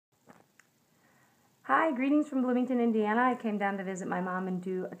Hi, greetings from Bloomington, Indiana. I came down to visit my mom and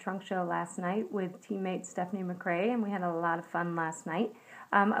do a trunk show last night with teammate Stephanie McRae, and we had a lot of fun last night.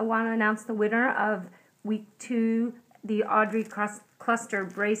 I want to announce the winner of week 2, the Audrey Cluster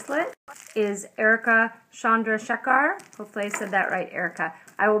bracelet, is Erica Chandra Shekhar. Hopefully I said that right, Erica.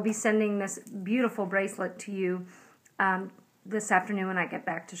 I will be sending this beautiful bracelet to you this afternoon when I get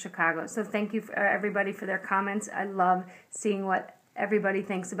back to Chicago. So thank you for everybody for their comments. I love seeing what everybody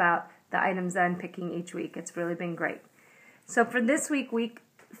thinks about the items that I'm picking each week. It's really been great. So for this week, week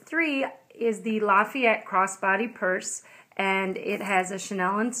 3 is the Lafayette crossbody purse, and it has a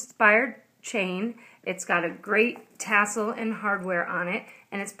Chanel-inspired chain. It's got a great tassel and hardware on it,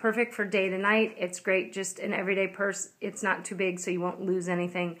 and it's perfect for day to night. It's great, just an everyday purse. It's not too big, so you won't lose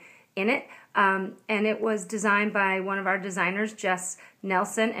anything in it. And it was designed by one of our designers, Jess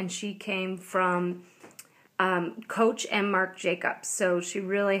Nelson, and she came from Coach and Marc Jacobs. So she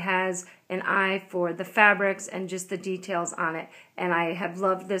really has an eye for the fabrics and just the details on it. And I have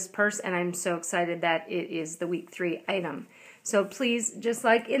loved this purse, and I'm so excited that it is the week 3 item. So please, just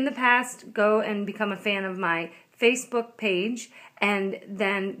like in the past, go and become a fan of my Facebook page and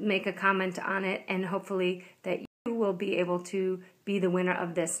then make a comment on it, and hopefully that you will be able to be the winner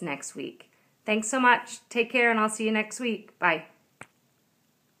of this next week. Thanks so much. Take care, and I'll see you next week. Bye.